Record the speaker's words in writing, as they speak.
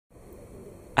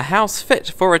a house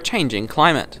fit for a changing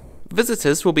climate.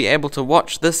 Visitors will be able to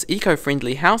watch this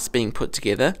eco-friendly house being put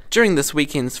together during this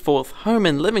weekend's 4th Home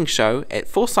and Living show at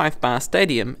Forsyth Bar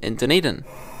Stadium in Dunedin.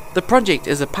 The project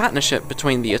is a partnership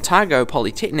between the Otago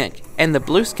Polytechnic and the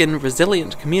Blueskin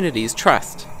Resilient Communities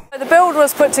Trust. The build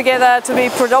was put together to be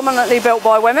predominantly built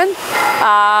by women.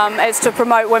 It's to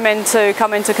promote women to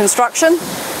come into construction,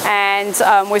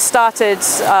 and we started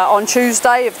on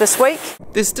Tuesday of this week.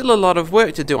 There's still a lot of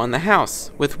work to do on the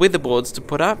house, with weatherboards to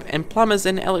put up and plumbers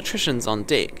and electricians on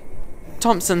deck.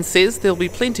 Thompson says there'll be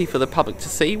plenty for the public to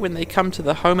see when they come to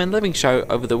the Home and Living show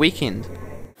over the weekend.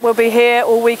 We'll be here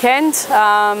all weekend.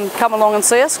 Come along and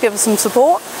see us, give us some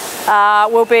support.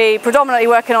 We'll be predominantly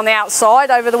working on the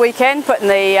outside over the weekend, putting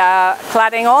the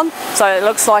cladding on so it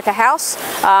looks like a house,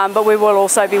 but we will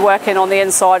also be working on the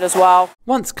inside as well.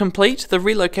 Once complete, the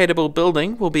relocatable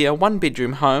building will be a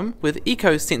one-bedroom home, with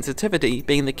eco-sensitivity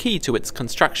being the key to its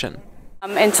construction.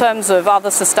 In terms of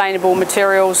other sustainable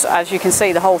materials, as you can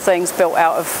see, the whole thing's built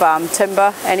out of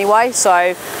timber anyway,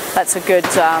 so that's a good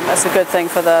thing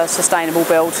for the sustainable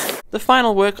build. The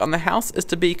final work on the house is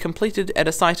to be completed at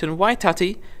a site in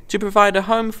Waitati to provide a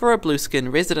home for a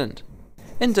Blueskin resident.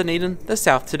 In Dunedin, The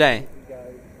South Today.